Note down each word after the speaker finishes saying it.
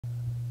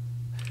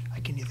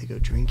can either go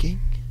drinking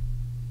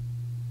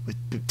with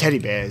teddy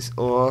bears,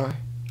 or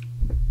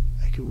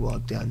I could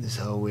walk down this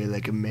hallway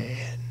like a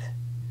man.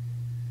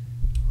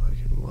 Or I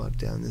can walk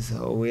down this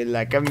hallway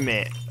like a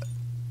man.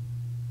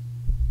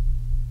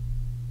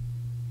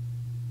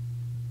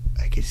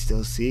 I can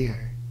still see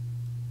her.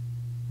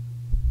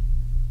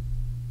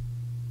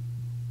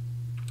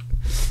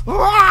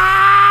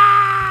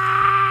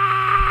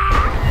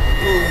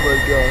 Oh my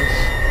gosh.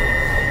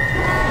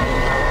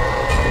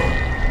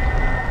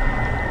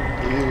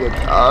 You look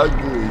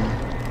ugly.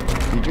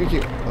 You drink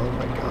it. Oh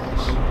my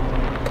gosh.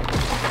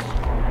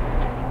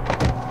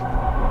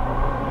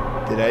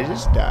 Did I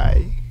just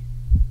die?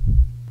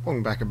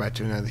 Welcome back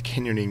to another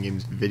Canyoning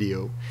Games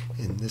video.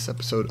 In this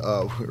episode,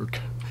 we're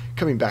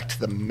coming back to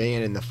the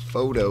man in the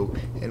photo,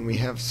 and we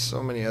have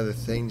so many other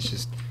things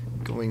just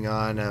going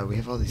on. We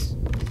have all these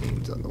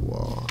things on the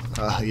wall.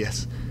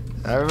 Yes,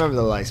 I remember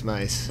the lice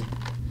mice.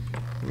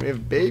 And we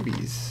have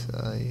babies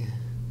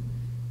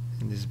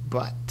in his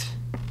butt.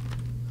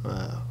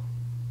 Wow.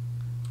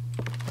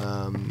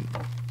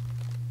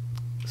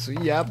 So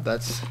yeah,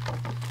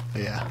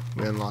 yeah,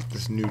 we unlocked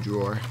this new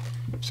drawer.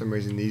 For some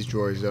reason these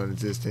drawers don't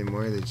exist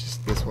anymore, they're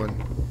just this one.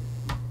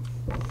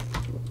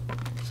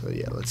 So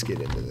yeah, let's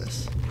get into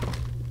this.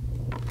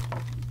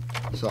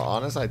 So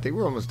honestly, I think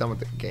we're almost done with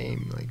the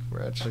game. Like,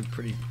 we're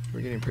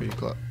getting pretty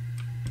close.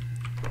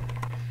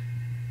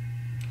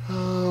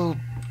 Oh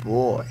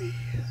boy.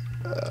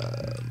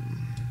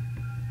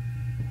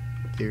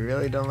 They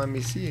really don't let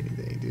me see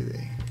anything, do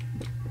they?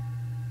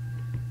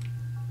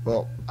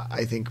 Well,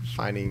 I think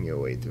finding your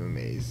way through a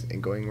maze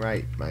and going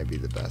right might be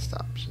the best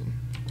option.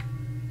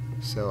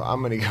 So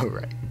I'm gonna go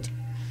right.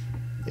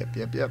 Yep.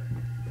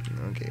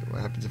 Okay,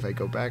 what happens if I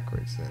go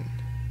backwards then?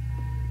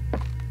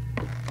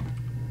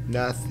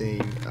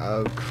 Nothing.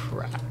 Oh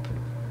crap.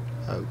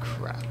 Oh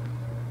crap.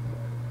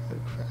 Oh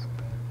crap.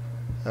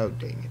 Oh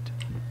dang it.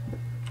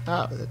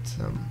 Oh, that's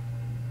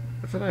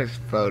a nice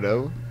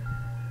photo.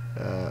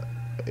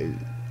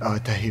 Oh, I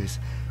thought he was.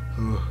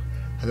 Ooh,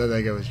 I thought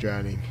that guy was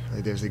drowning.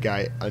 Like there's a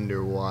guy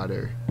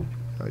underwater.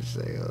 I was just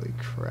like, holy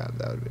crap,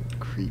 that would have been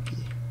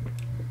creepy.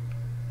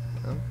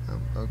 Oh,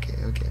 okay.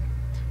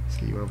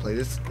 So you want to play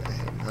this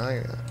game?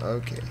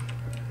 Okay.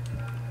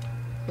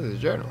 Oh, there's a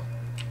journal.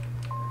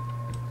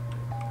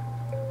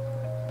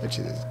 Bet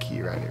you there's a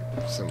key around here.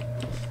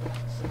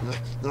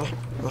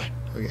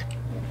 Okay.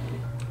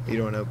 You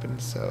don't open,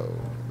 so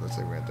looks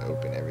like we're going to have to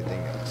open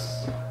everything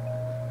else.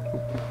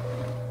 Oop.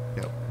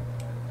 Nope.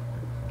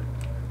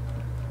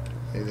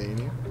 Anything in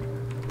here?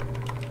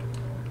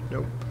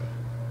 Nope.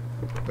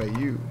 But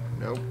you?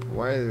 Nope.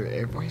 Why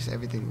is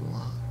everything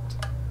locked?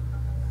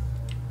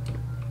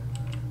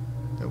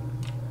 Nope.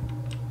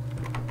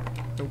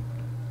 Nope.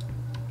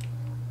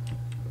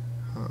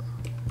 Huh.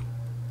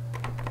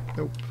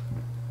 Nope.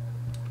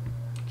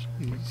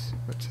 Jeez,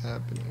 what's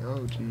happening?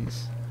 Oh,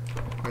 jeez.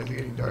 Why is it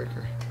getting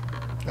darker?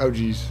 Oh,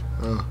 jeez.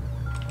 Oh.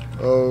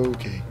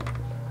 Okay.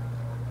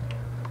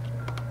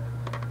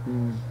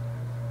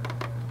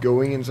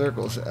 Going in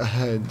circles.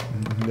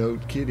 No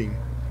kidding.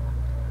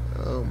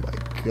 Oh my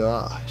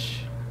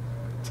gosh.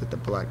 It's like the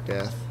Black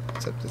Death,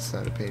 except it's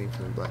not a painting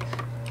from the Black.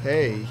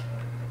 Hey.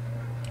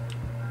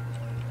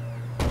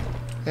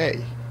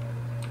 Hey.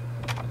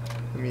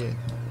 Let me in.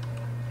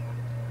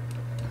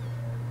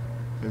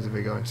 As if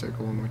we go in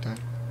circle one more time.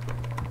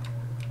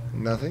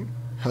 Nothing?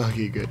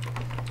 Okay, good.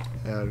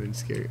 That would have been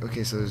scary.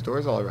 Okay, so there's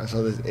doors all around.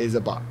 So this is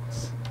a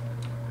box.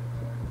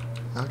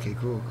 Okay,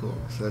 cool.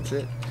 So that's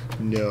it?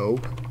 No.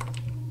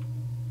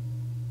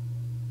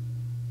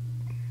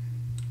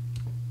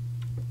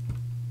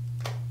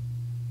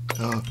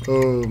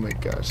 Oh my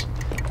gosh.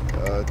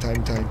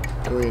 Time.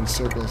 Go in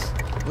circles.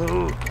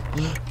 Oh,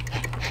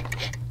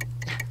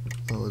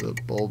 the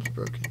bulb's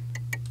broken.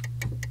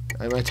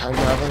 Am I time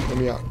traveling? Let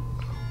me out.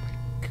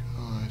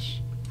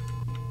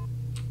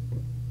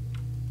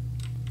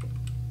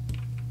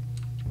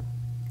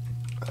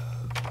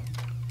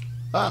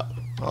 Oh,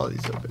 all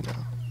these open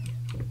now.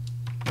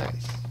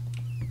 Nice.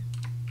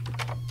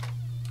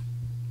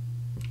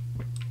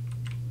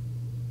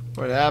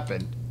 What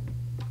happened?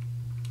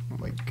 Oh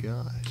my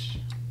gosh.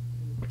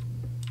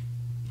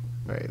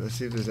 Alright, let's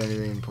see if there's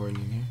anything important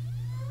in here.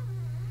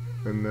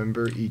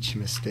 Remember each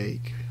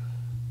mistake.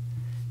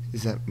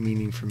 Is that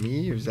meaning for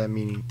me, or is that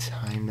meaning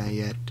time? Not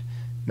yet.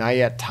 Not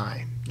yet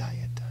time.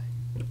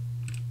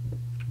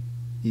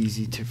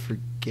 Easy to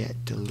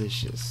forget.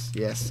 Delicious.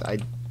 Yes, I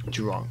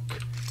drunk.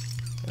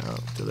 Oh,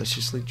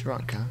 deliciously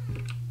drunk, huh?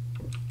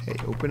 Hey,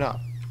 open up.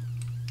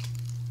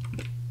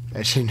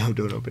 Actually, no,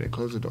 don't open it.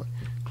 Close the door.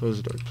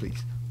 Close the door,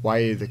 please. Why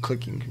are the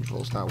clicking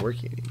controls not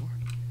working anymore?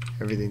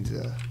 Everything's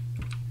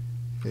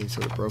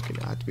sort of broken.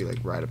 I have to be like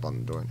right up on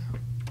the door now.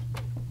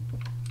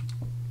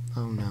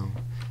 Oh no.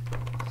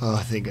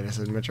 Oh, thank goodness.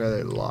 I'd much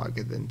rather log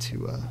it than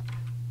to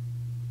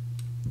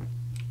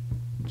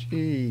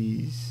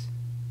Jeez.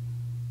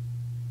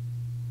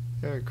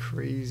 You're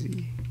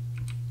crazy.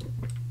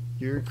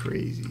 You're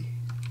crazy.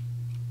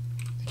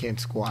 I can't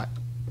squat.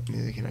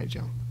 Neither can I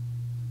jump.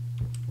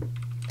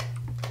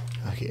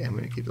 Okay, I'm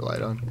gonna keep the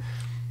light on.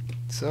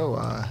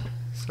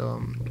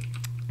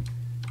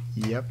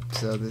 Yep,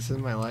 so this is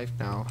my life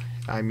now.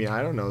 I mean,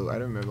 I don't know, I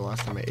don't remember the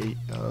last time I ate.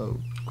 Oh,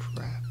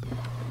 crap.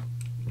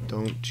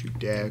 Don't you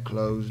dare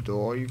close the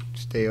door. You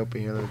stay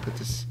open here. Let me put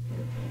this.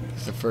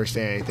 This is the first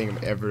thing I think I'm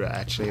ever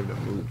actually able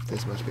to move.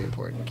 This must be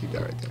important. Keep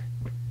that right there.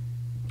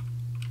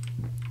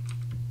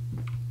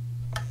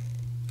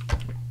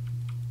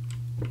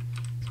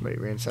 Somebody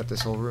ransacked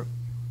this whole room.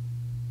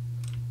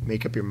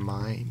 Make up your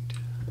mind.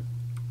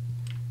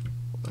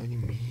 What do you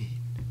mean?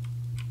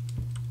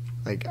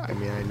 Like, I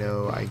mean, I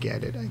know, I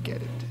get it.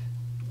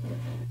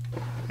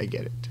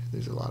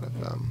 There's a lot of,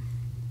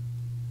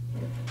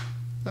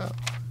 oh.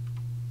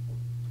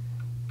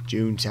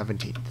 June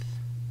 17th.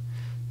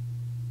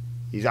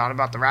 He's on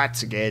about the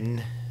rats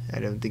again. I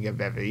don't think I've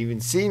ever even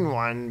seen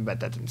one, but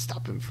that didn't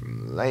stop him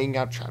from laying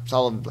out traps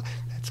all over.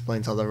 That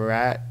explains all the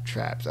rat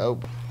traps. Oh.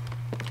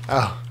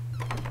 I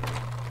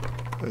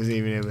wasn't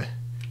even able.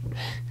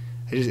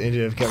 I just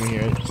ended up coming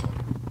here.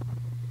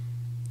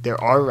 There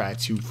are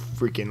rats, you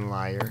freaking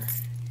liar.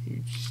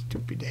 You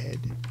stupid head.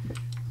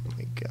 Oh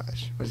my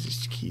gosh. What is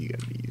this key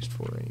gonna be used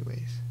for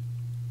anyways?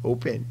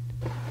 Open.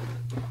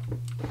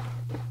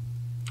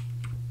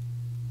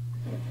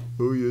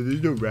 Oh yeah,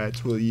 there's no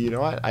rats. Well, you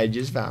know what? I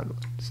just found one.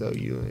 So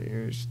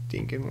you're a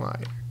stinking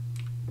liar.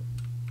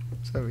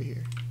 What's over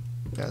here?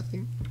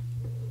 Nothing?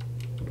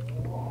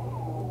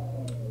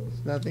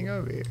 There's nothing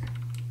over here.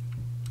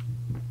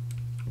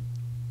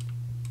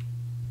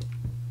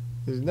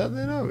 There's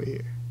nothing over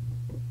here.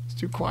 It's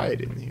too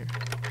quiet in here.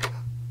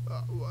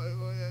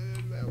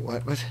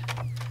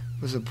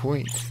 What's the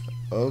point?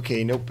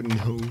 Okay, nope,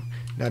 no.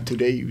 Not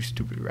today, you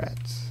stupid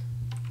rats.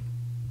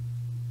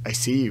 I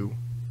see you.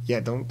 Yeah,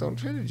 don't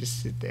try to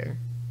just sit there.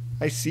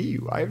 I see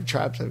you. I have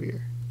traps over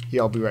here.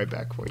 Yeah, I'll be right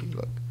back for you.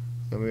 Look.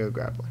 Let me go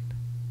grab one.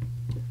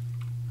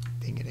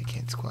 Dang it, I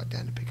can't squat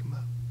down to pick them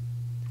up.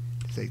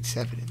 There's like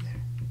 7 in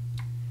there.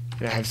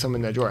 And I have some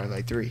in that drawer. I have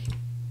like 3.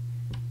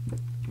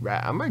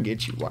 Rat, I'm gonna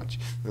get you. Watch.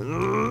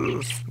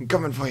 I'm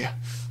coming for you.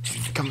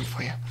 I'm coming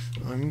for you.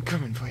 I'm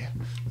coming for you.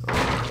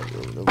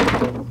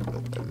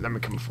 Let me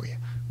come for you.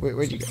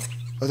 Where'd you go?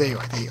 Oh, there you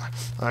are. There you are.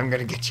 I'm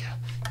gonna get you.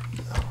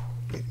 Oh,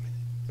 wait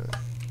a minute.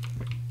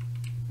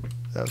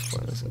 That was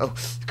pointless. Oh,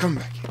 come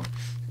back here.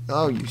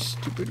 Oh, you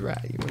stupid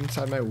rat. You went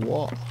inside my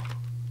wall.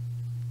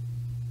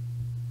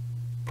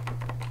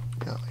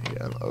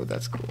 Oh,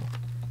 that's cool.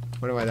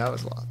 Wonder why that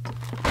was locked.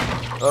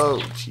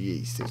 Oh,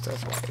 jeez.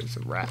 That's why there's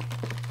a rat.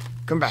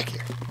 Come back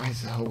here. Why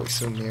is the hallway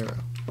so narrow?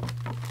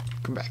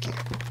 Come back here.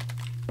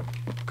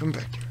 Come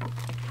back here.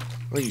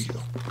 Where you go?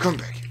 Come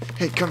back here.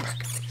 Hey, come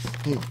back.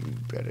 You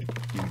better,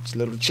 you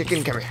little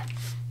chicken, come here.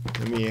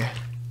 Come here.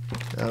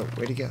 Oh,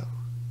 where'd he go?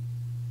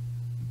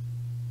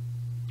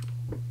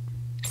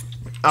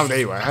 Oh, there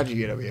you are. How'd you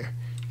get over here?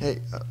 Hey,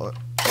 hey,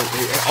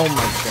 oh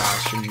my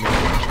gosh, you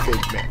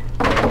big man.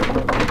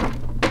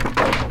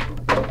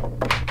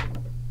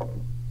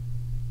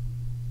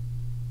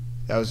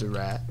 That was a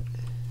rat.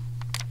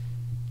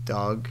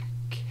 Dog,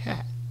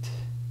 cat,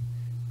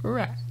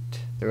 rat.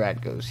 The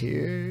rat goes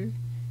here,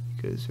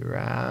 goes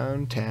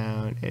around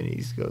town, and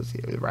he goes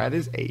here. The rat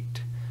is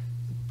 8.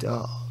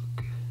 The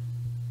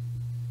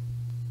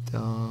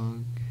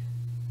dog.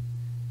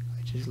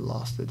 I just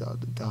lost the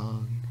dog. The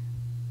dog.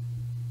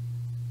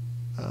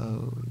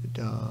 Oh, the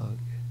dog.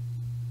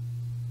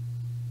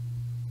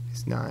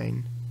 It's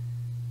 9.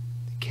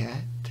 The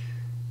cat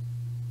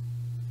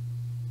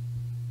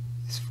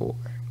is 4.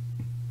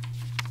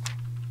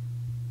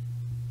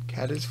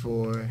 Cat is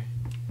 4.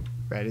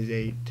 Rat is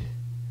 8.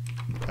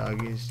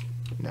 Dog is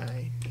 9,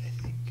 I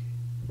think.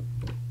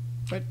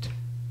 What?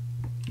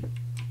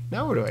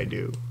 Now what do I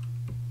do?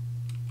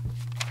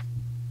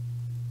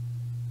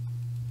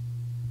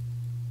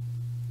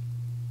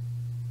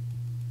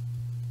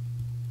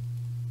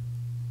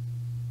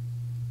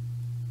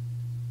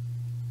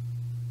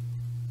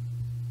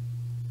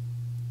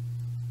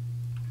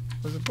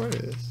 What's the point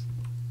of this?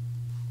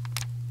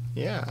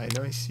 Yeah, I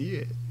know I see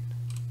it.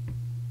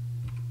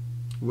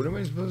 What am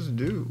I supposed to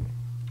do?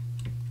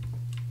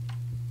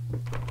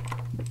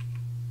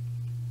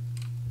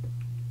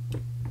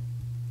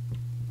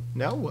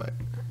 Now what?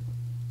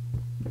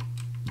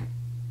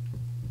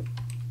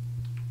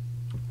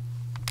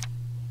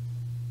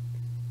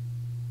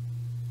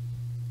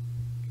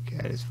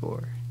 Cat is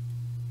 4.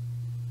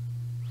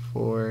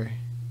 4,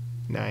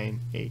 9,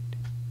 8.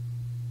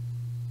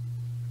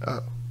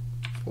 Oh.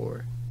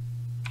 4,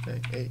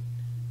 9, 8.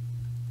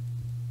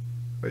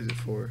 Where is it?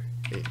 4,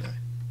 8, 9.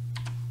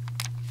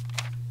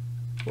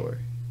 4,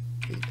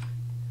 8, 9.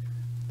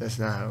 That's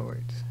not how it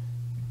works.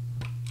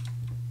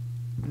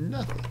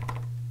 Nothing.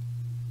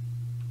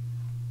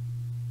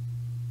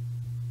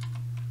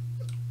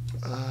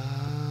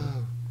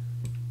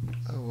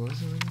 What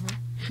was I looking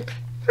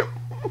for?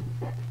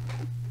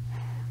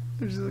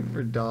 I'm just looking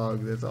for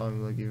dog. That's all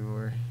I'm looking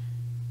for.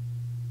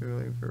 I'm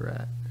looking for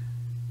rat.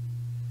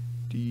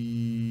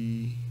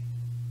 D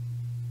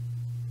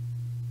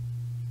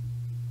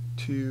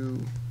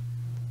 2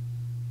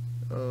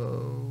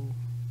 0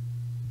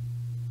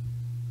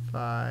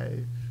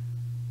 5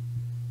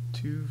 2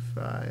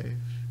 259.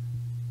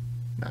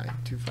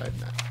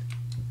 259.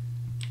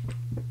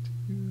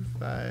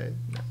 259.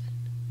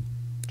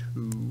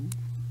 2.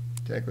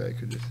 Technically, I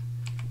could just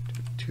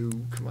do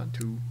 2. Come on,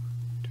 2.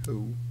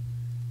 2.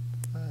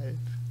 5.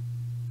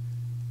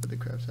 What the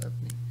crap's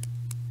happening?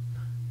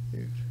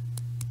 8.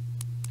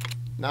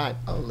 9.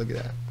 Oh, look at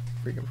that.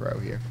 Freaking pro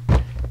here.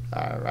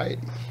 Alrighty.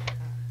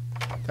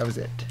 That was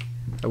it.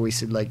 I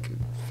wasted like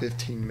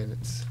 15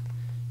 minutes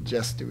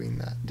just doing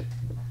that.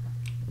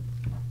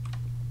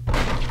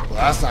 Well,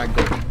 that's not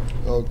good.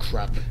 Oh,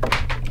 crap.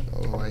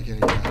 Oh, I can't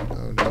even.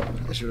 Oh, no.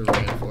 I should have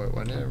ran for it.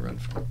 Why didn't I run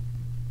for it?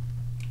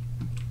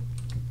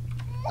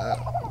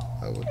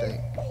 Oh, well,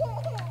 dang.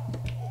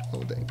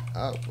 Oh, dang.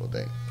 Oh, well,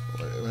 dang.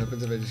 What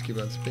happens if I just keep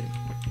on spinning?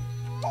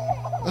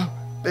 Oh,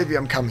 baby,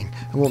 I'm coming.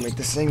 I won't make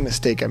the same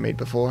mistake I made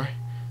before.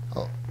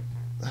 Oh,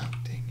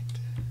 dang it.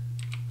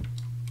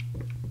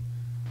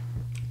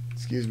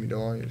 Excuse me,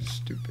 doll. You're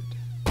stupid.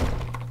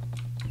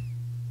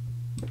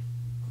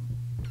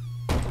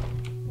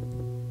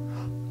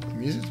 The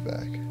music's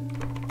back.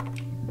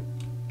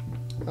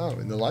 Oh,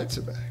 and the lights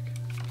are back.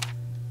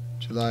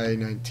 July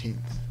 19th.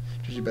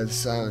 Judging by the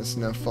silence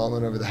now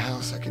falling over the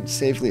house, I can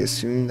safely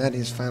assume that he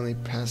has finally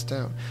passed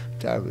out,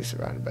 undoubtedly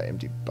surrounded by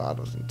empty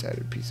bottles and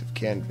tattered piece of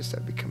canvas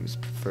that become his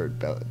preferred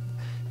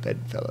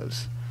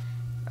bedfellows.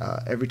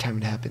 Every time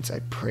it happens, I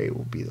pray it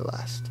will be the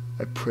last.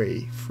 I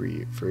pray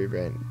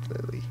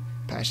fervently,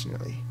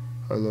 passionately.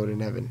 Our Lord in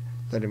heaven,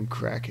 let him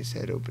crack his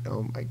head open.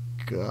 Oh my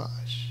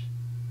gosh.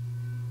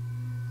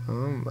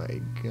 Oh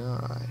my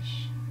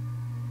gosh.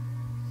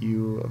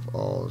 You of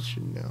all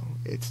should know,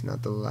 it's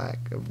not the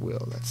lack of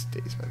will that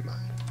stays my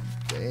mind.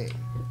 Dang.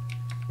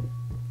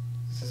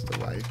 Is this the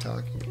wife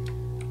talking?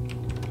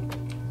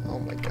 Oh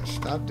my gosh,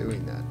 stop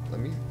doing that. Let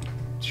me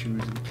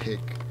choose and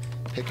pick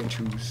and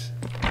choose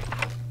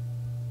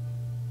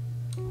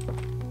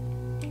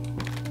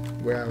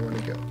where I want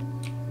to go.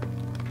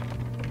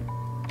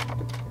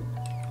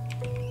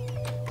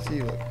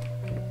 See, look,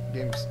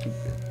 game's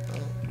stupid.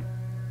 Oh,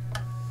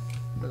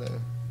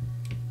 hello.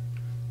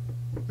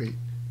 Wait.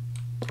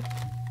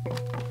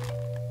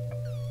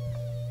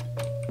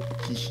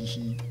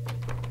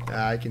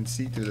 I can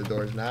see through the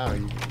doors now.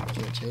 You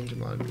can't change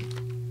them on me.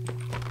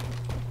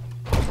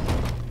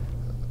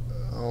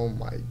 Oh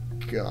my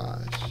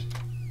gosh.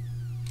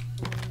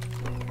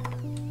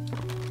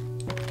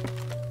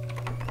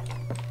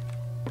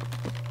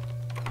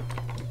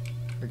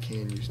 Or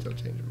can you still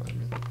change them on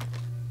me?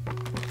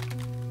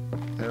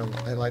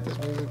 I like this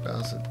music, but I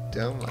also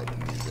don't like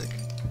the music.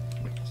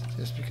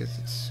 Just because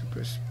it's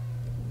super.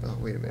 Oh,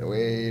 wait a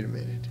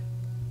minute.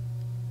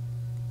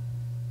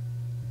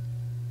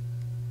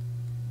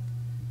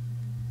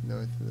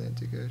 North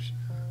Atlantic Ocean.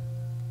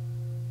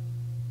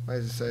 Why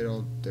is the site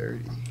all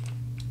dirty?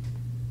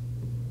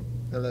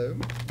 Hello?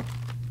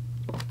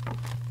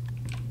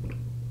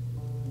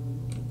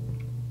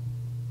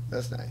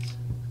 That's nice.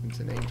 It's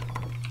an angel.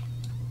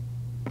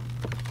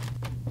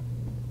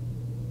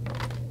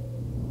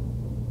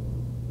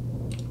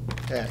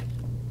 Hey.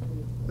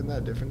 Isn't that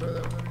a different door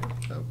that one?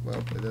 Oh, well,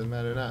 it doesn't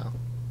matter now.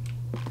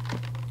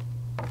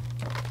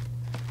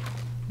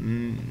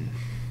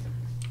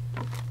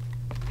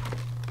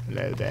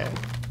 Hello there.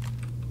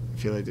 I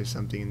feel like there's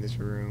something in this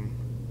room,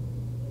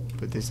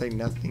 but there's like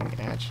nothing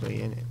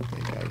actually in it.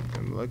 Like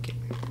I'm looking,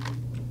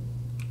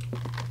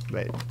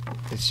 but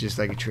it's just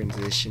like a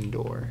transition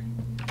door.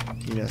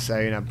 You know,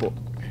 sorry you're not bored.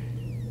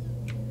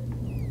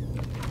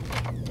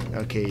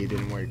 Okay, it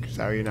didn't work.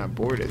 Sorry you're not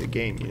bored of the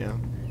game, you know.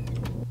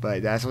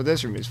 But that's what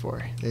this room is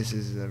for. This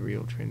is a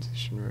real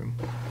transition room.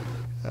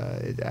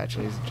 It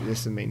actually is. This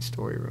is the main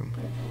story room.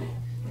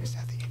 There's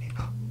nothing in it.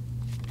 Oh.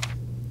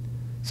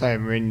 Sorry I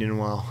haven't written in a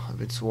while. I've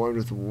been swarmed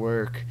with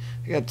work.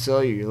 I gotta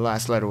tell you, your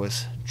last letter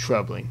was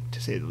troubling,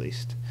 to say the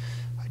least.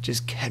 I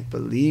just can't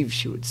believe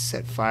she would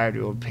set fire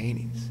to old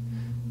paintings.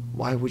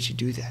 Why would she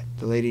do that?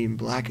 The lady in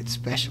black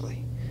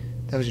especially.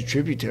 That was a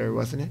tribute to her,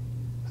 wasn't it?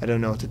 I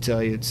don't know what to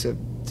tell you except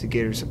to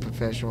get her some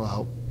professional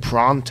help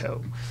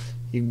pronto.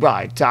 You can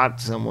probably talk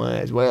to someone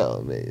as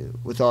well.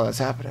 With all that's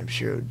happened, I'm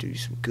sure it would do you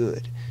some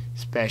good.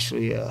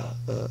 Especially, I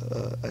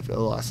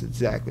lost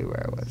exactly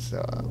where I was. So,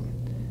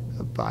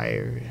 a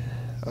buyer.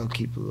 I'll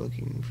keep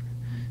looking.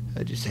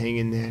 Just hang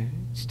in there.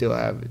 Still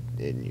have it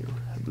in you.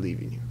 I believe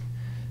in you.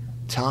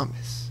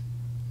 Thomas,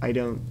 I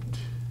don't...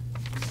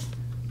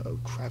 Oh,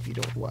 crap, you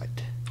don't what?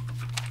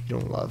 You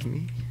don't love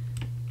me?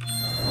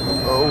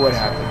 Oh, what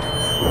happened?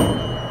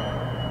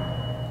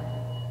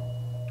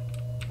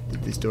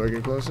 Did this door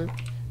get closer? No.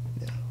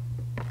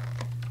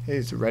 Hey,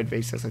 it's a red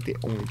vase. That's like the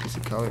only piece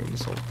of color in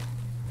this whole...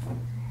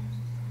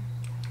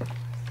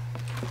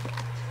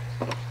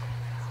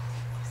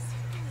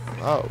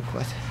 Oh,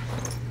 what?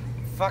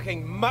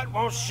 Fucking mutt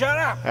won't shut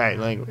up! Alright,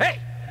 language. Hey!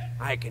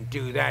 I can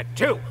do that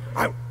too!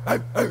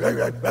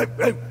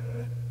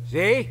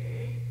 See?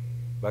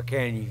 But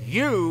can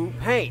you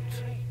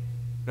paint?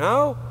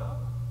 No?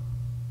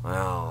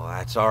 Well,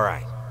 that's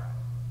alright.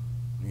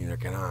 Neither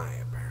can I,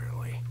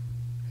 apparently.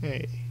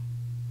 Hey.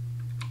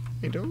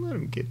 Hey, don't let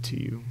him get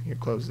to you. Here,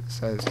 close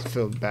this. It's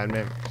filled with bad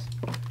memories.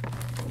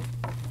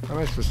 How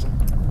am I supposed to?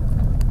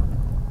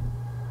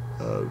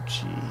 Oh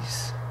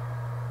jeez.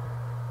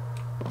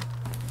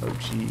 Oh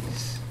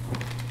jeez.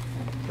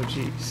 Oh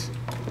jeez.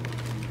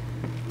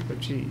 Oh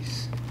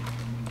jeez.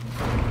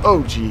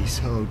 Oh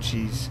jeez. Oh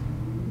jeez.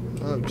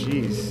 Oh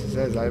jeez. Is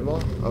that his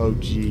eyeball? Oh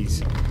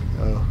jeez.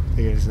 Oh, I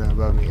think it's not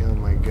above me. Oh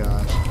my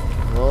gosh.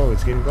 Oh,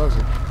 it's getting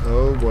closer.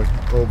 Oh boy.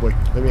 Oh boy.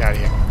 Let me out of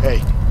here.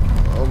 Hey.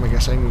 Oh my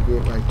gosh, I can go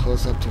right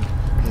close up to him.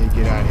 Hey,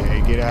 get out of here.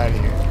 Get out of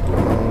here.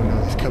 Oh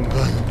no, it's coming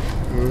close.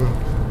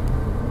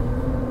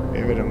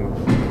 Maybe it'll move.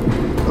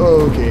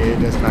 Okay, it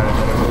doesn't matter if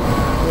it doesn't move.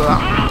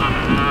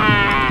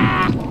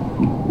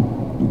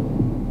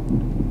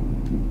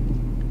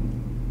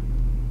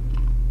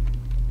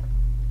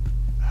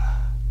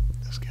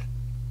 That's good.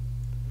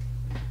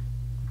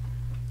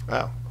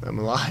 Wow, I'm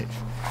alive.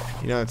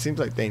 You know, it seems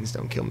like things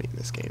don't kill me in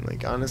this game.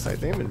 Like, honestly, I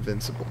think I'm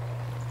invincible.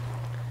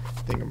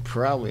 I think I'm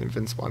probably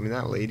invincible. I mean,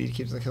 that lady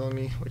keeps on killing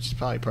me, which is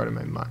probably part of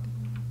my mind.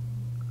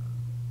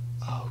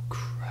 Oh,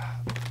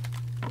 crap.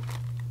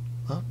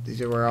 Well,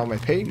 these are where all my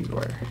paintings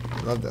were.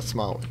 I love that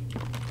small one.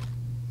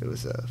 It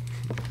was a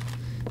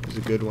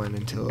good one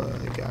until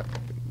I got...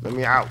 Let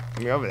me out.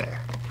 Let me over there.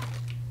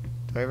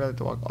 Do I ever have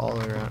to walk all the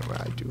way around? Where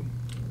I do.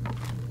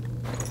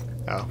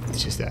 Oh,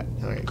 it's just that.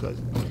 Okay, close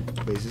it.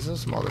 Wait, is this how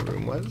small the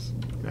room was?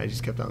 And I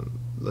just kept on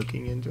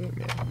looking into it?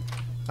 Man,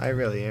 I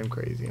really am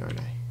crazy, aren't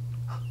I?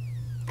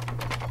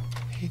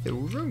 Hey, the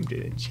room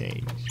didn't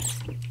change.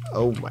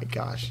 Oh my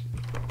gosh.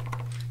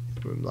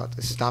 The room locked.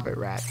 Stop it,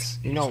 rats.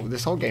 You know,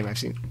 this whole game I've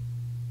seen...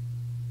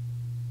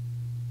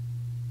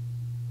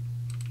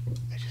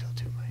 I just saw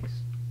 2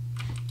 mice.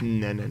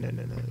 No, no, no,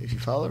 no, no. If you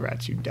follow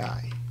rats, you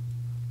die.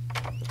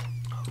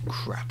 Oh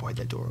crap, why'd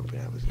that door open?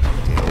 I was...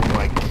 Oh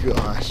my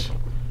gosh.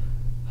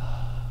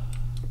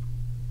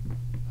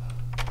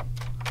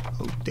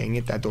 Oh, dang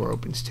it, that door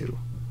opens too.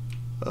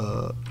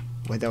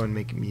 Why'd that one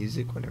make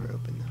music whenever I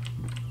opened though?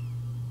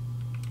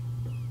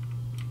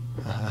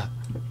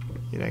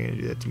 You're not gonna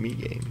do that to me,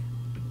 game.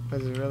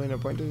 Is there really no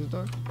point to this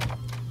door?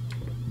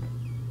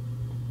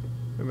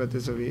 What about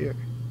this over here?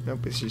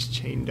 Nope, it's just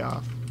chained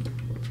off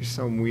for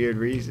some weird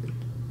reason.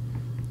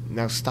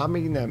 Now stop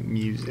making that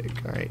music,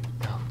 alright?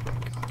 Oh my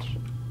gosh.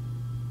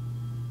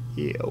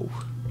 Ew.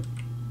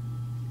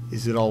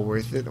 Is it all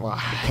worth it? Well,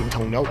 I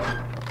don't know.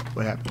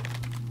 What happened?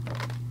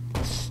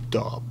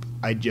 Stop.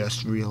 I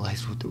just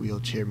realized what the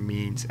wheelchair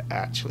means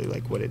actually,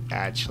 like what it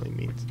actually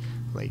means.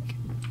 Like,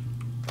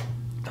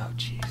 oh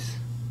jeez.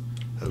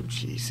 Oh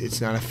jeez.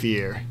 It's not a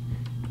fear.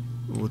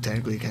 Well,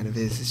 technically it kind of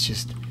is. It's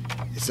just,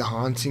 it's a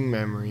haunting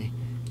memory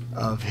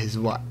of his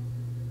what?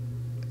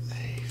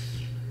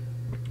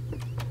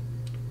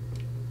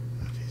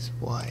 Of his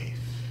wife.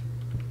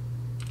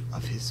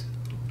 Of his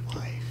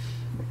wife.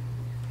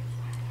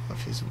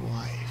 Of his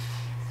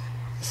wife.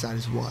 It's not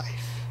his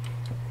wife.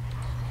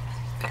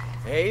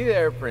 Hey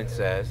there,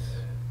 princess.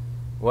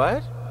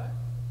 What?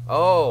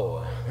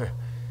 Oh,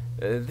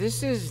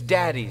 this is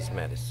Daddy's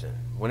medicine.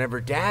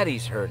 Whenever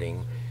Daddy's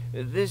hurting,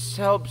 this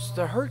helps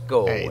the hurt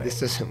go away. Hey, this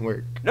doesn't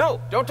work.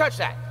 No, don't touch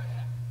that.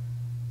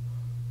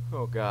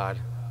 Oh, God.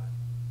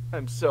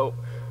 I'm so...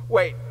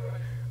 Wait.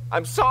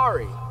 I'm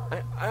sorry.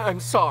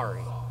 I'm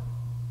sorry.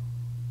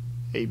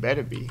 Hey, you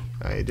better be.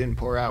 It didn't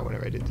pour out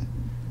whenever I did that.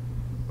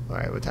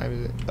 Alright, what time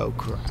is it? Oh,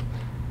 crap.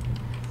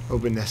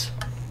 Open this.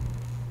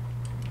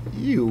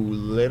 You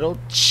little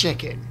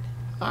chicken.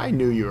 I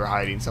knew you were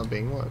hiding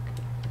something. Look.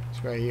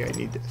 It's right here. I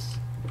need this.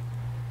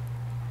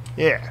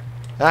 Yeah.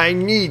 I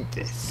need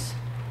this.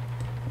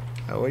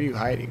 What are you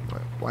hiding?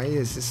 Why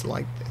is this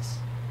like this?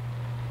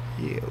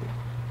 Ew.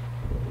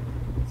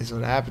 This is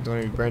what happens when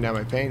we burn down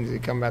my paintings. They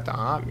come back to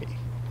haunt me.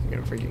 They're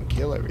gonna freaking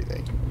kill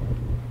everything.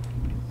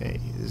 Hey,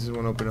 this is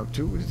one open up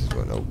too. This is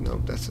one open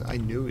up. That's, I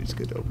knew it's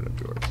good to open up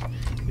drawers.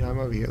 You know, I'm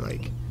over here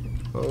like,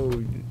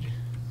 oh.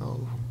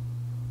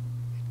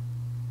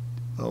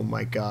 Oh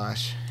my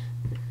gosh.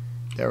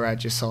 That rat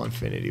just saw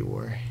Infinity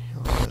War.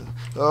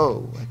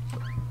 Oh, what?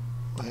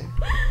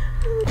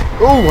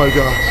 Oh my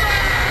gosh.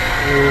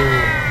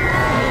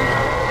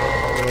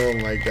 Oh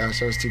my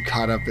gosh, I was too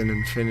caught up in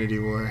Infinity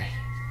War.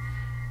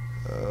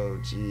 Oh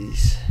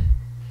jeez.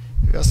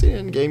 Have y'all seen it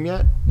in game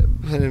yet?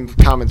 Put in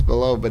the comments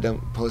below, but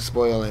don't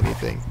spoil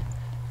anything.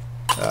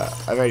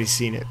 I've already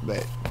seen it,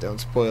 but don't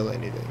spoil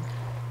anything.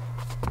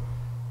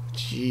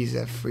 Jeez,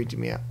 that freaked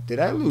me out. Did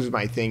I lose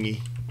my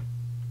thingy?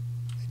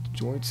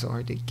 I worked so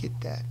hard to get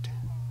that.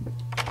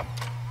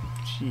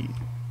 Gee.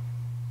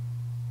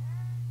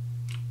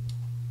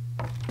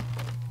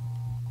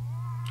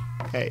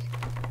 Hey.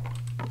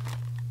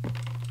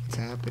 What's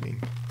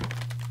happening?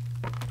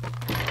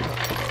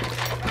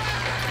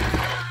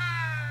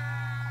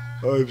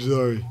 I'm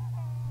sorry.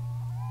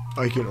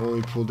 I can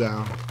only pull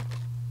down.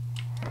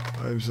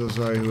 I'm so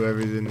sorry,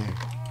 whoever's in there.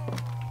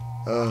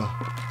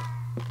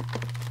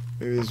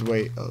 Maybe this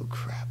way. Oh,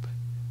 crap.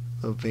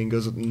 Oh, pain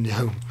goes up.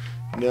 No.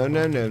 No,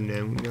 no, no,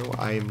 no, no.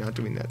 I am not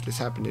doing that. This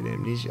happened in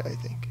Amnesia, I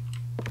think.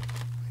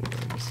 Wait,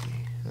 let me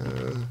see.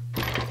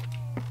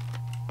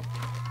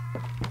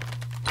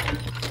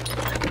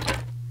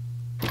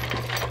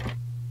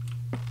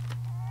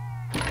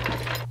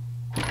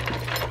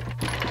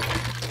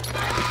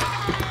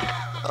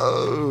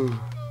 Oh,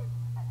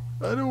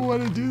 I don't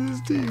want to do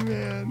this to you,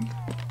 man.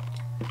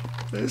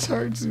 This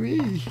hurts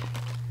me.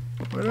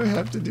 Why do I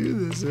have to do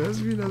this? There has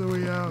to be another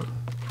way out.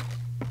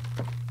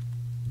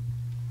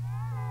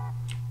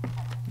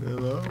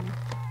 Hello?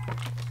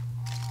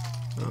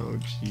 Oh,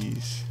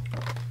 jeez.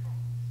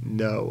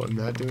 No, I'm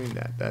not doing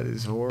that. That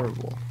is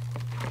horrible.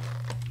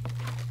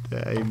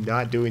 I'm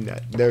not doing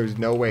that. There's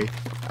no way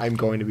I'm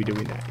going to be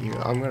doing that. You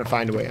know, I'm going to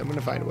find a way. I'm going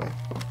to find a way.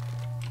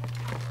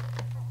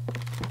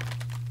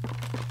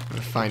 I'm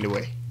going to find a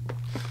way.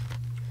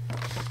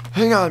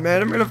 Hang on,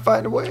 man. I'm going to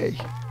find a way.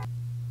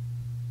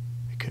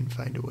 I couldn't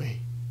find a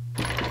way.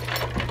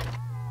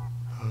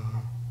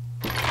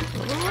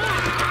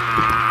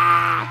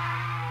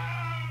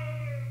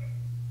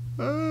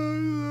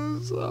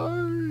 I'm so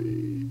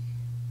sorry.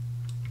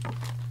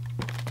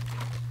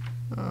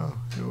 Oh,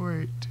 it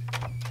worked.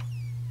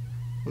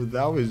 Well,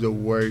 that was the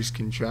worst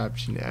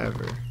contraption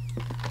ever.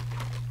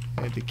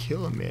 I had to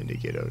kill a man to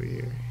get over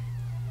here.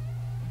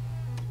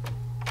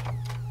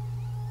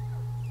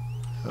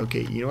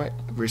 Okay, you know what?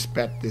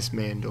 Respect this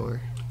man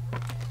door.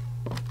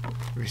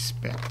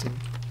 Respect him.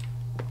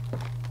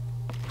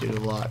 He did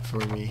a lot for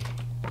me.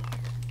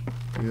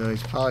 Even though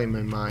he's probably in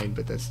my mind,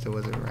 but that still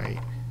wasn't right.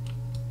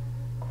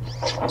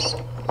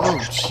 Oh,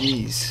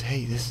 jeez.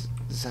 Hey, this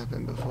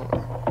happened before.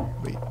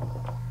 Wait.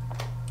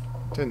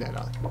 Turn that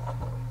on.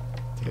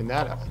 Turn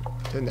that on.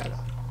 Turn that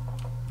on.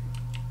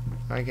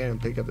 I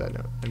can't pick up that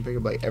note. I can pick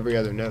up like every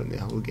other note in the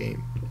whole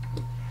game.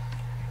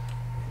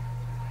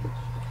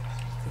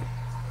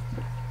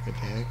 What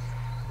the heck?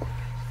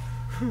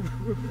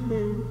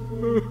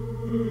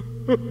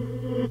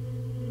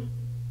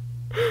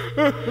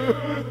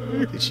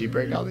 Did she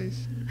break all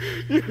these?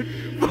 You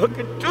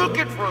fucking took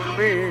it from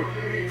me!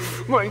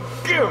 My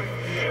gift!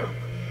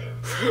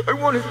 I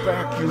want it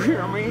back, you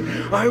hear me?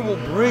 I will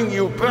bring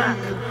you back!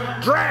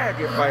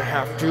 Drag if I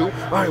have to!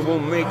 I will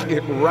make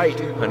it right,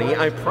 honey,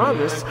 I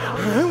promise!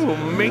 I will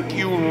make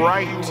you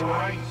right!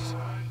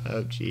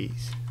 Oh,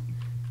 jeez.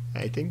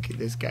 I think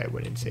this guy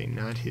went insane,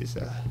 not his,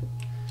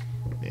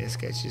 this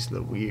guy's just a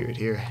little weird.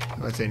 Here,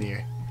 what's in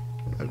here?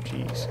 Oh,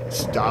 jeez.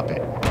 Stop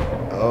it.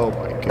 Oh,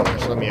 my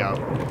gosh, let me out.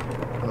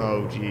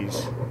 Oh,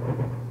 jeez.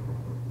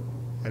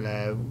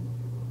 Hello?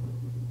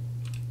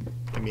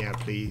 Let me out,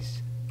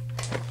 please.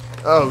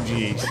 Oh,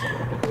 jeez.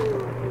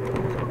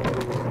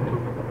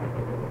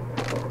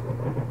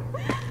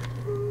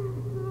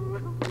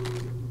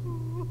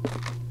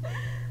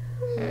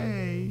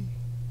 Hey.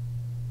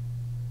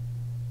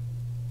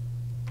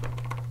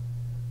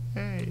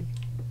 Hey.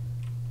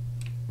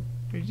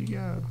 Where'd you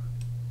go?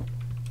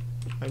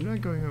 I'm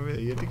not going over there.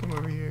 You have to come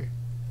over here.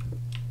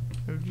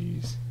 Oh,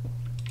 jeez.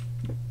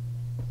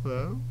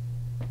 Hello?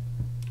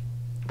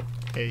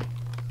 Hey.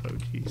 Oh,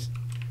 jeez.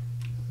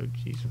 Oh,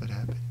 jeez. What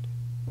happened?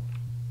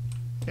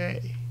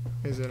 Hey.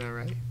 Is that not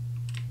right?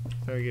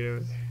 How do I get over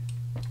there?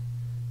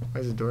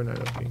 Why is the door not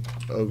opening?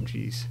 Oh,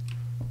 jeez.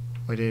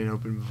 Why didn't it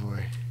open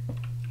before?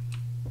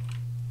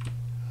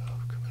 Oh,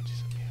 come on.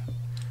 Just let me out.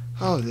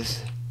 Oh,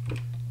 this.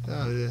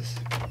 Oh, this.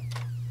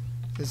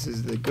 This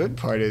is the good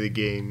part of the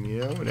game, you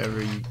know?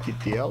 Whenever you get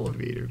the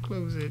elevator,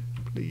 close it,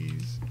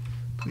 please.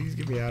 Please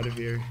get me out of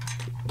here.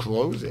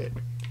 Close it.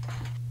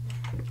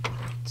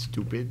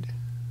 Stupid.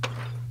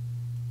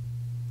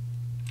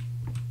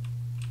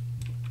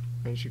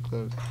 Why don't you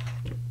close?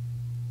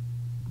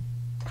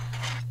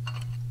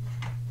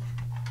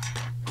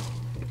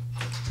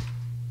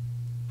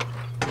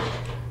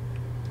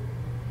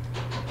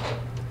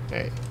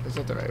 Hey, that's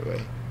not the right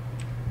way.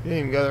 You didn't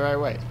even go the right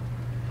way.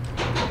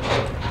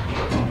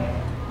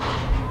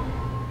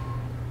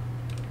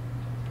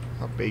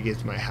 How big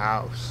is my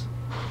house?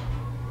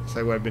 It's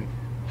like what I've been...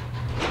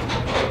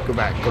 Go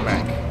back, go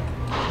back.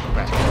 Go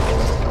back.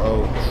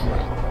 Oh,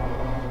 crap.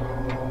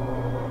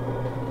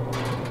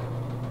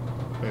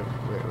 Wait,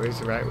 where's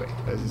the right way?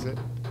 This is it?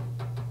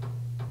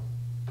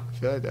 I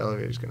feel like the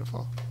elevator's gonna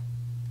fall.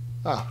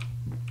 Oh.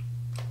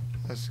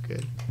 That's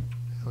good.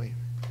 Oh, wait.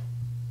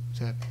 What's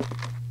happening?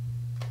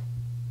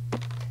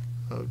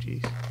 Oh,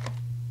 jeez.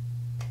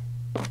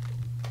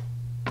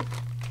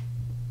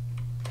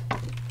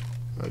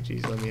 Oh,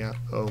 jeez, let me out.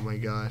 Oh, my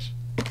gosh.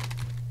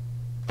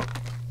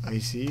 I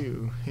see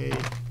you. Hey.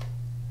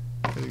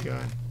 How's it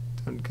going?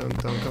 Don't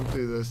come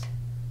through this.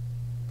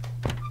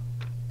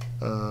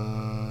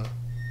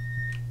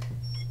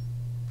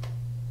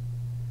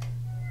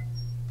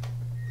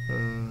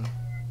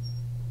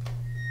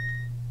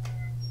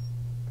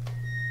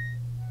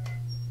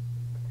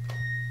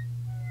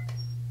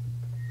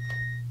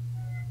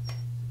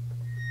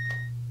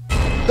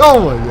 Oh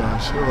my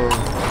gosh.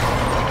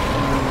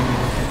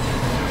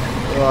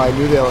 Oh, I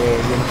knew the elevator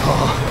was gonna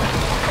fall.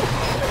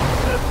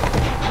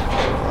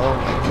 Oh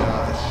my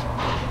gosh.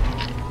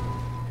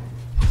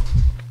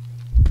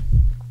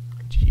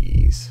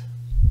 Jeez.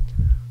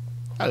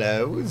 Hello,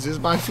 is this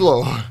my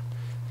floor?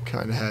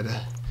 Kinda had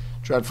a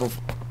dreadful...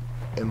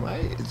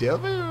 Is the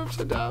elevator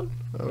upside down?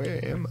 Oh,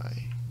 where am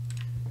I?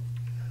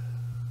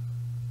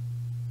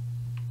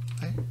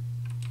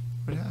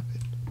 What happened?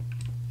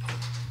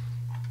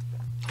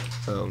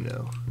 Oh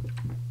no.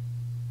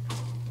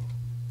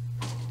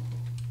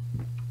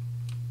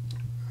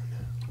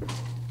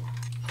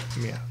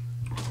 me out.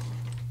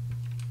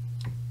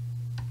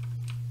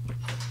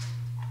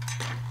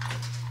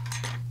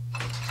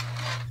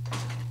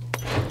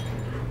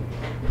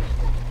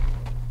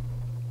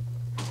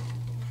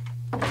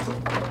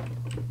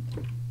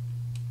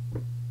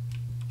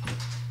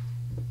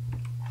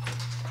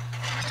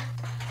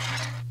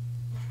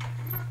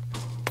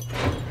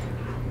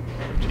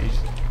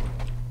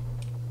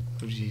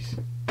 Oh jeez.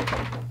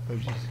 Oh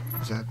jeez.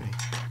 What's happening?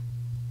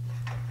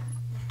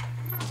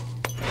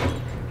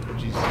 Oh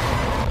jeez.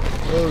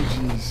 Oh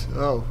jeez.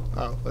 Oh.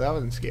 Oh. Well, that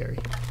wasn't scary.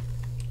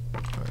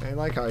 I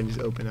like how I just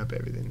open up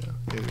everything though.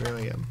 It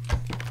really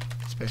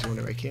especially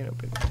whenever I can't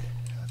open things.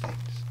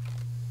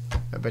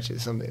 I bet you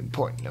there's something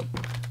important. Nope.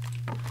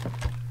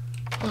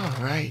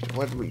 Alright,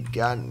 what do we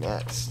got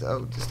next?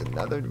 Oh, just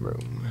another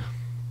room.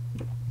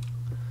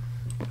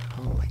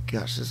 Oh my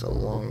gosh, this is a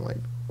long like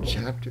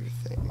chapter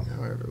thing,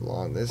 however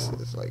long this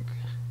is, like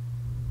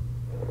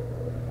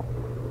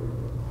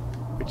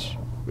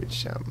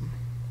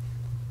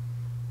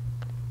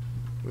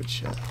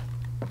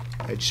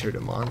I just heard a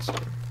monster.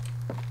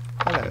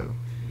 Hello.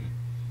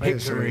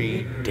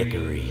 Hickory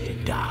dickory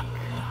dock.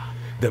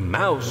 The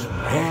mouse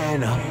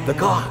ran up the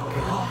clock.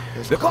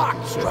 The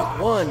clock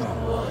struck one,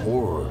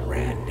 word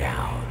ran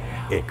down.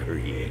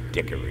 Hickory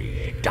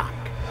dickory dock.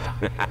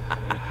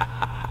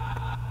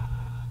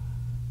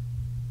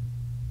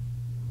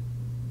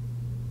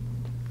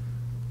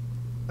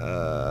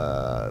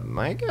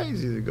 My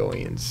guy's either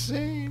going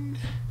insane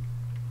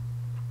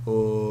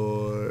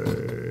or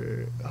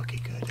okay,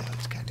 good. That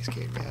was kind of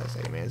scared me. I was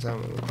like, man,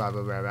 someone was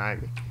probably right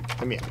behind me.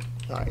 Let me out.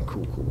 All right,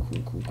 cool.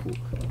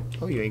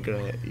 Oh, you ain't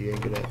gonna.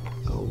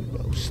 Oh,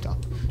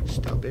 stop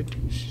it.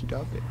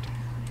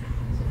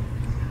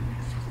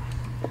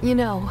 You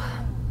know,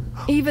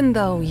 even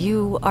though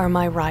you are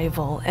my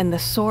rival and the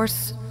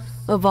source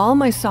of all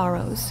my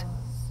sorrows,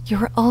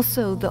 you're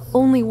also the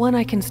only one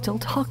I can still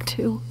talk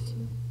to.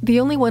 The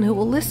only one who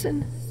will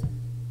listen.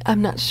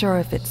 I'm not sure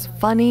if it's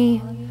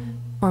funny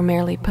or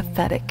merely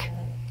pathetic.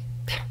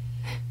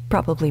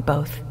 Probably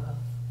both.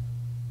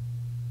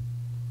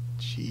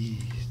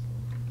 Jeez.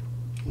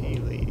 Hey,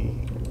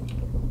 lady.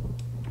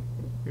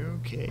 You're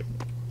okay.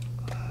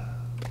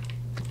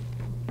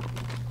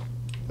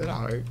 Is that a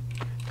heart?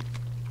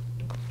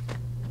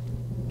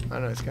 I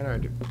don't know, it's kind of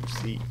hard to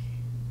see.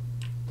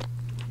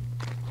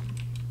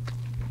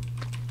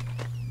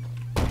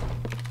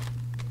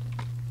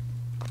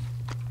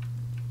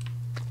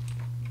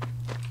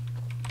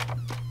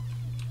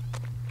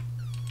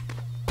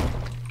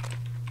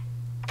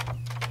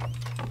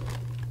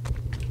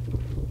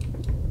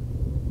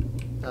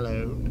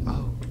 Hello.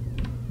 Oh.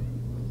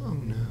 Oh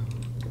no.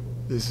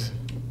 This is...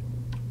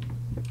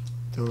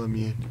 Don't let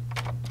me in.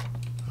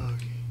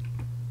 Okay.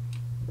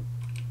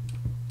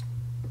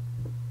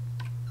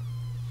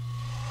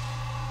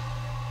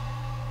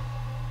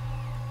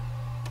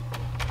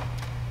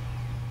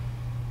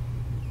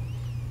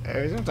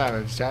 Every time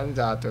I've shot a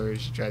doctor,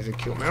 she tries to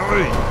kill me.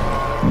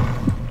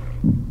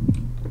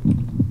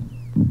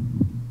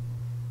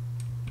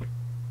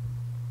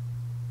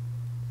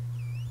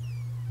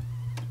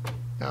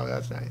 Oh,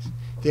 that's nice.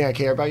 Think I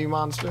care about you,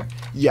 monster?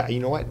 Yeah, you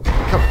know what?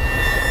 Come on.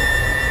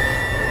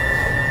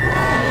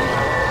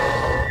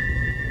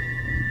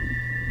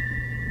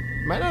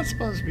 Am I not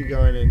supposed to be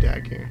going and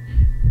attacking her?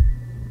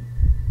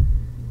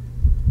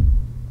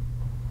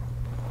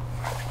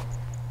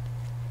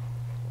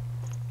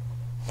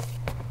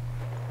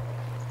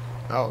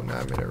 Oh, now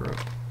I'm in a room.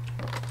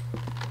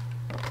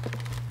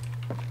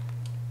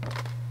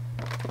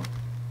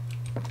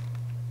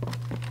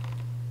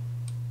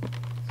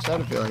 I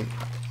started feeling,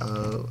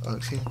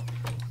 see,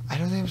 I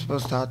don't think I'm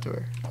supposed to talk to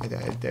her. I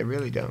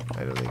really don't.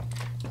 I don't think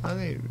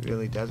it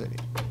really does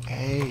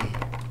anything.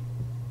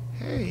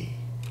 Hey,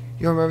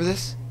 you remember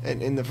this?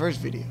 In the first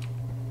video,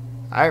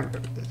 I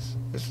remember this.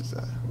 This is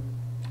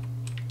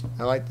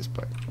I like this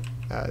part.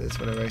 This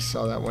whenever I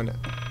saw that one.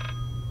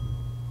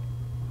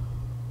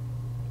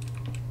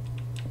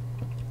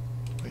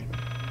 Wait a minute.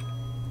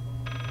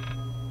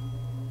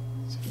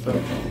 There's a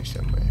phone here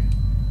somewhere.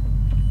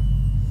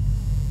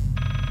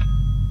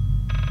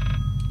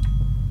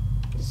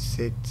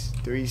 Sits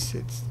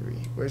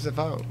 363. Where's the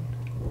phone?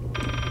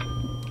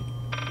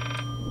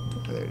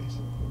 Oh, there it is.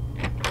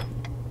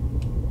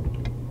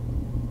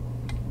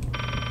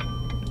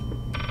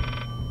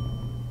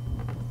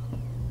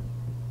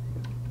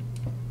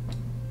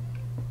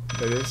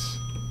 There it is.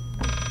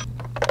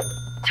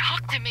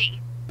 Talk to me!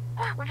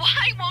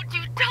 Why won't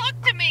you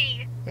talk to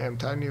me? Yeah, I'm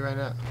talking to you right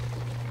now.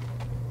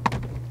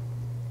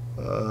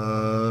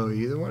 Oh,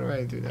 you're the one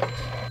running through that.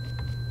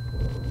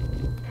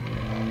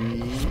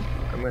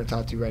 I'm gonna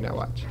talk to you right now,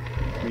 watch.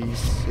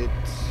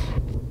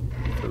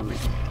 363.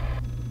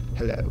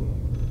 Hello.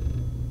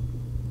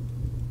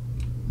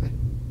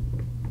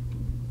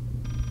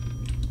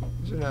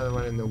 There's another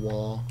one in the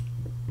wall.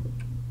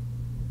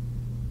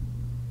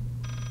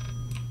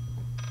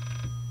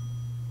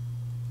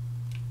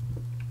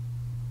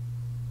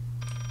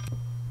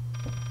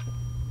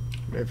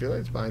 I feel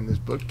like it's behind this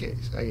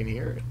bookcase. I can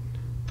hear it.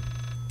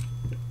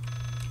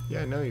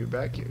 Yeah, I know you're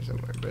back here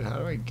somewhere, but how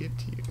do I get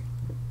to you?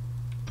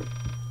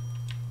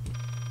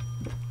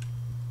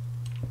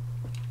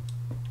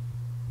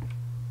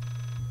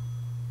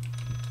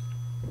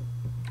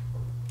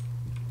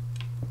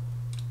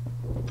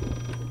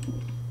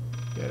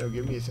 Yeah, no,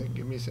 give me a sec,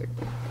 give me a sec.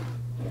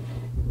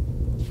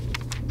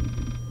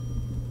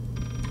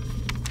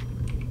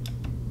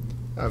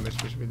 Oh, am I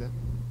supposed to be that?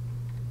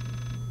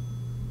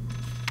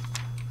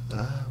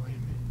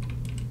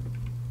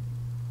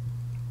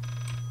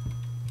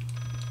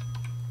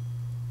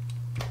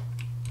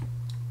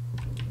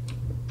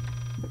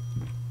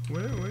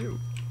 Wait a minute.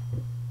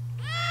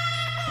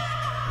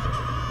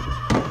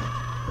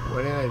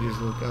 Why didn't I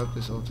just look up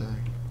this whole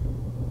time?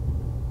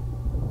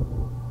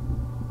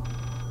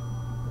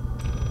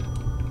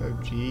 Oh,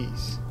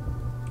 jeez.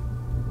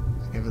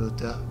 I never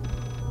looked up.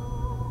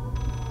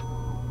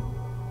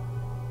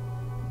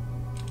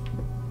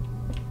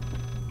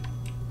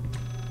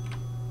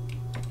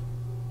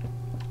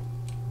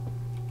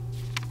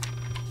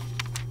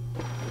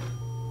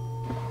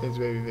 It's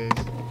baby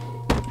face.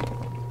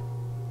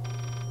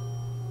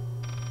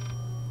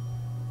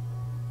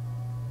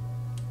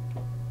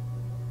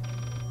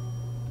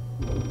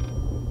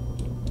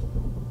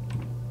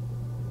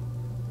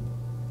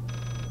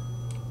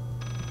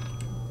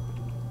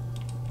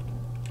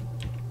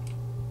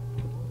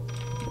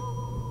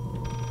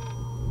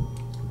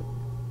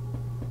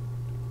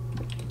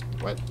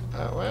 What?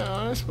 Well,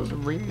 I'm supposed to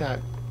ring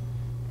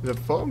the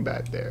phone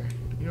back there.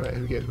 You know what?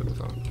 Who cares about the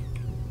phone?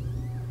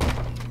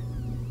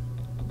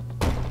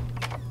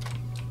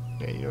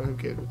 Yeah, you know who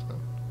cares about the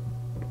phone?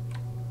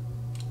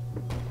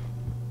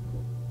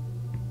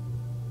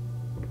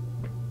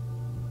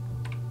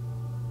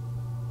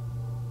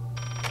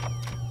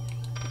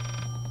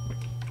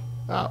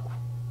 Oh.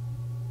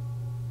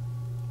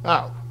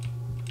 Oh.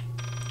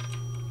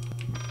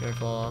 Can I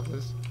fall off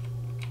this?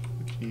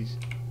 Oh, jeez.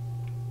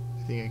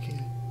 I think I can.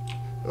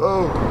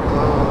 Oh!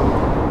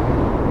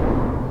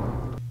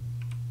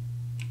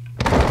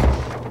 Oh!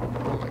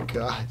 Oh my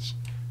gosh.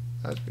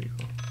 That's pretty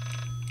cool.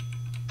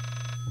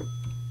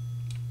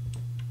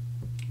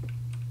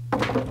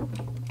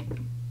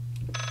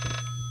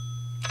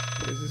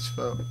 Where's this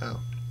phone? Oh,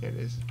 here it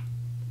is.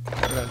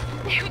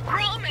 You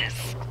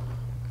promise!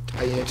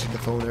 I answered the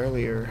phone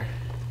earlier.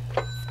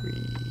 3,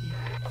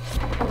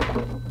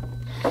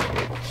 6,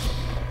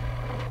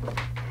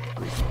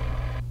 3.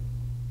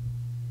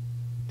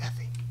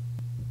 Nothing.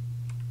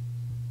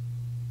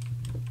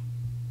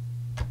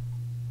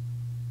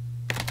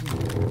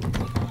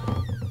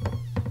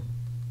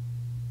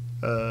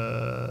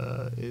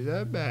 Is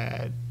that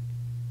bad?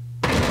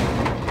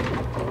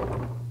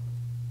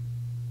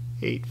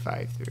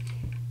 853.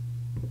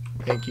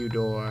 Thank you,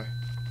 door.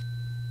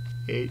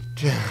 8.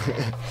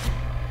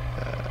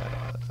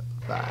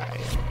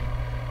 5,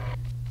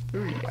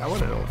 3. I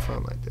want an old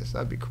phone like this.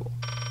 That'd be cool.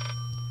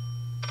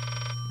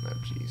 Oh,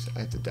 jeez. I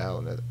have to dial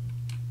another.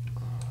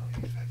 Oh,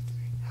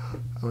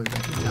 853. I went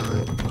back in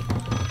time.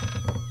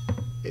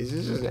 Is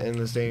this just an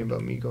endless thing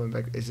about me going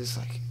back? Is this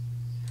like.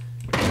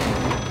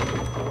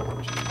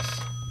 Oh,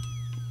 jeez.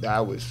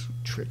 That was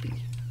trippy.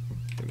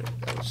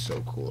 That was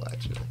so cool,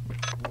 actually.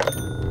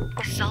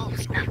 This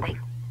solves nothing.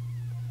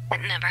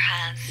 It never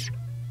has.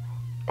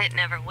 It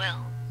never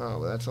will. Oh,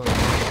 well, that's all.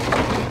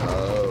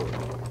 Oh.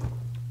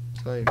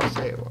 That's all you can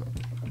say it was.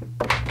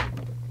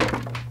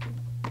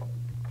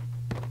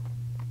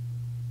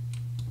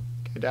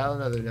 Can I dial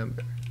another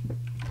number?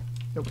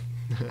 Nope.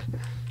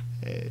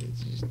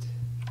 It's just.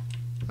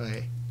 Oh,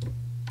 hey.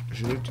 I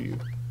should look to you.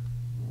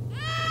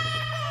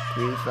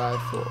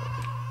 354.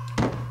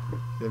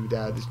 Let me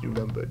dial this new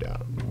number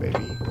down, baby.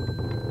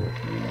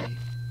 3.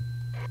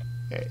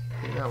 Hey,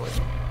 now what?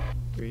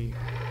 3,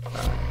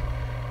 5,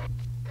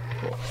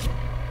 4.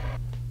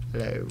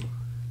 Hello.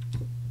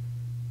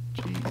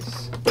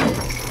 Jeez.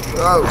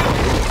 Oh!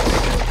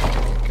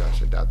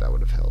 Gosh, I doubt that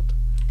would have helped.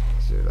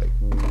 Is there like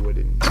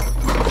wooden?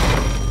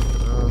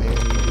 Oh, here we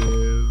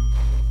go.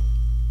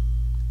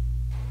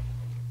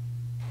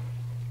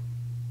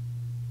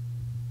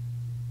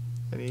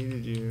 I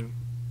needed you.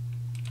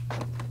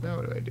 Now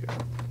what do I do?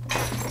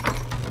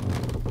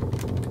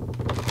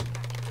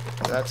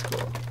 That's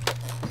cool.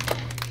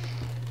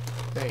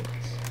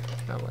 Thanks.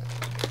 Now what?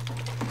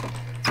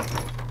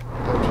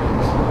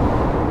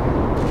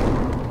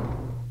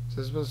 So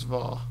it's supposed to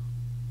fall.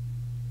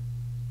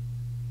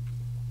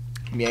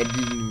 I mean, I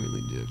didn't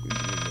really do it. We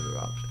did another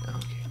option.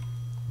 Okay.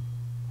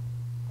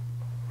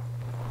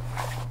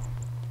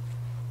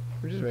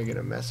 We're just making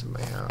a mess of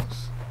my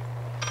house.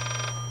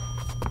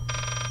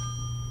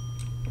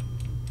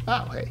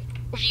 Oh, hey.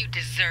 You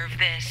deserve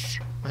this.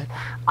 What?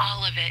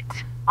 All of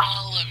it.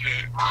 All of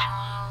it.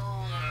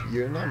 All of it.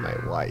 You're not my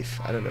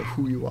wife. I don't know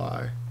who you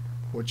are.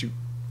 What you...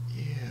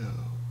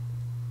 Ew.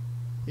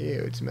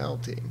 Ew, it's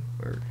melting.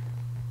 Or...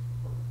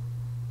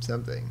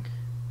 something.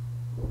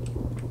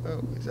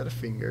 Oh, is that a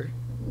finger?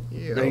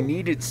 Ew. I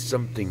needed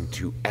something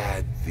to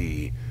add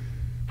the...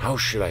 how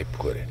should I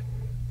put it?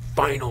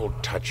 Final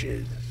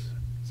touches.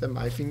 Is that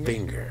my finger?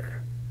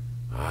 Finger.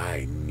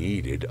 I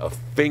needed a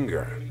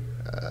finger.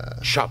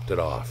 Chopped it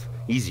off,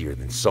 easier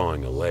than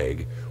sawing a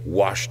leg.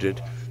 Washed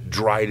it,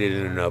 dried it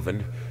in an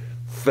oven.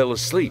 Fell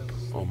asleep,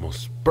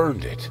 almost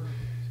burned it.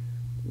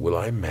 Will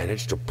I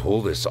manage to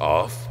pull this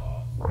off?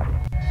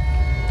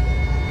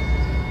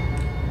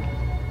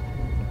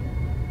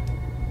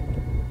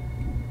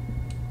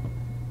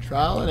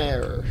 Trial and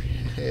error.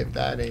 If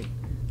that ain't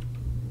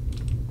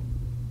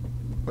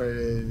what it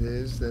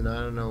is, then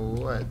I don't know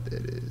what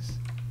it is.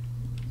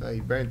 Oh,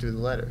 you burned through the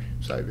letter.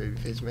 Sorry,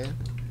 babyface man.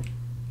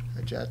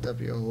 I jacked up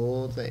your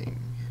whole thing.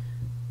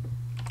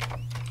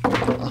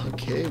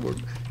 Okay, we're...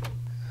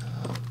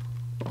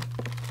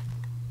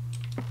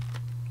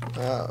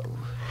 Oh.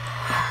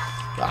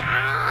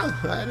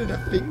 Ah! I added a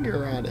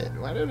finger on it.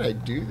 Why did I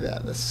do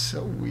that? That's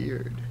so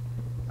weird.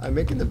 I'm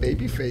making the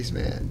babyface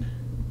man.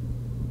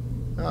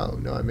 Oh,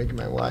 no, I'm making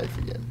my wife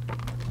again.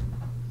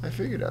 I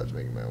figured I was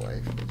making my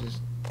wife. I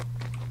just...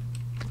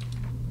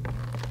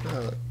 Oh,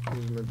 look.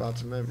 These are my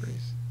bots of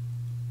memories.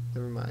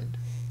 Never mind.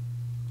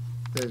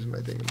 There's my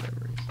thing of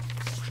memories.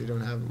 You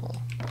don't have them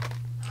all.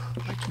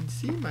 I can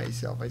see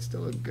myself. I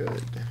still look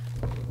good.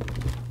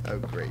 Oh,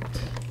 great.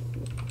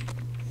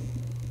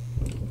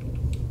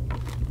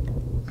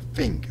 A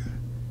finger.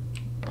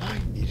 I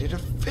needed a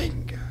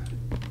finger.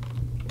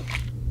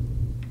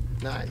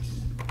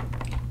 Nice.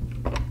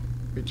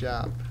 Good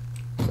job.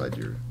 Glad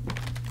you're...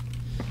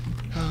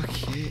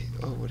 Okay.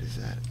 Oh, what is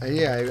that?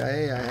 Yeah,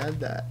 I had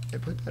that. I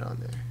put that on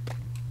there.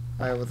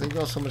 Alright, well, thank you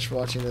all so much for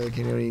watching another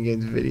Canadian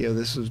Games video.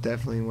 This was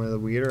definitely one of the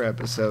weirder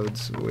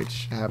episodes,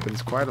 which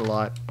happens quite a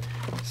lot.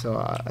 So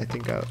I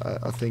think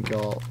I'll thank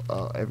y'all,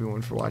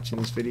 everyone, for watching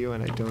this video,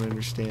 and I don't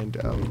understand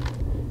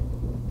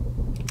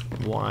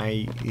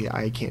why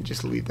I can't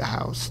just leave the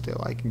house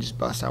still. I can just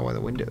bust out one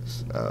of the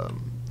windows.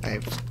 I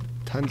have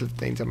tons of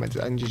things I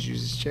can just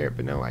use this chair,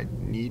 but no, I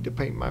need to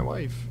paint my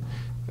wife.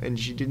 And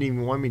she didn't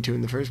even want me to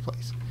in the first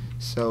place.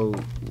 So,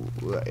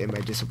 am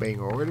I disobeying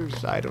her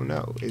orders? I don't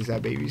know. Is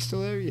that baby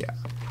still there? Yeah.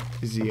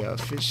 Is the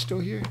fish still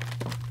here?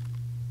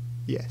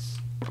 Yes.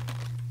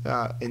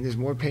 And there's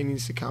more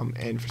paintings to come,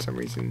 and for some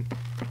reason,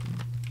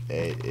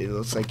 it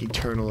looks like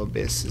Eternal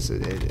Abyss is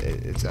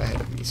it's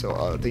ahead of me. So,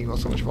 thank you all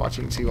so much for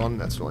watching. See you on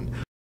the next one.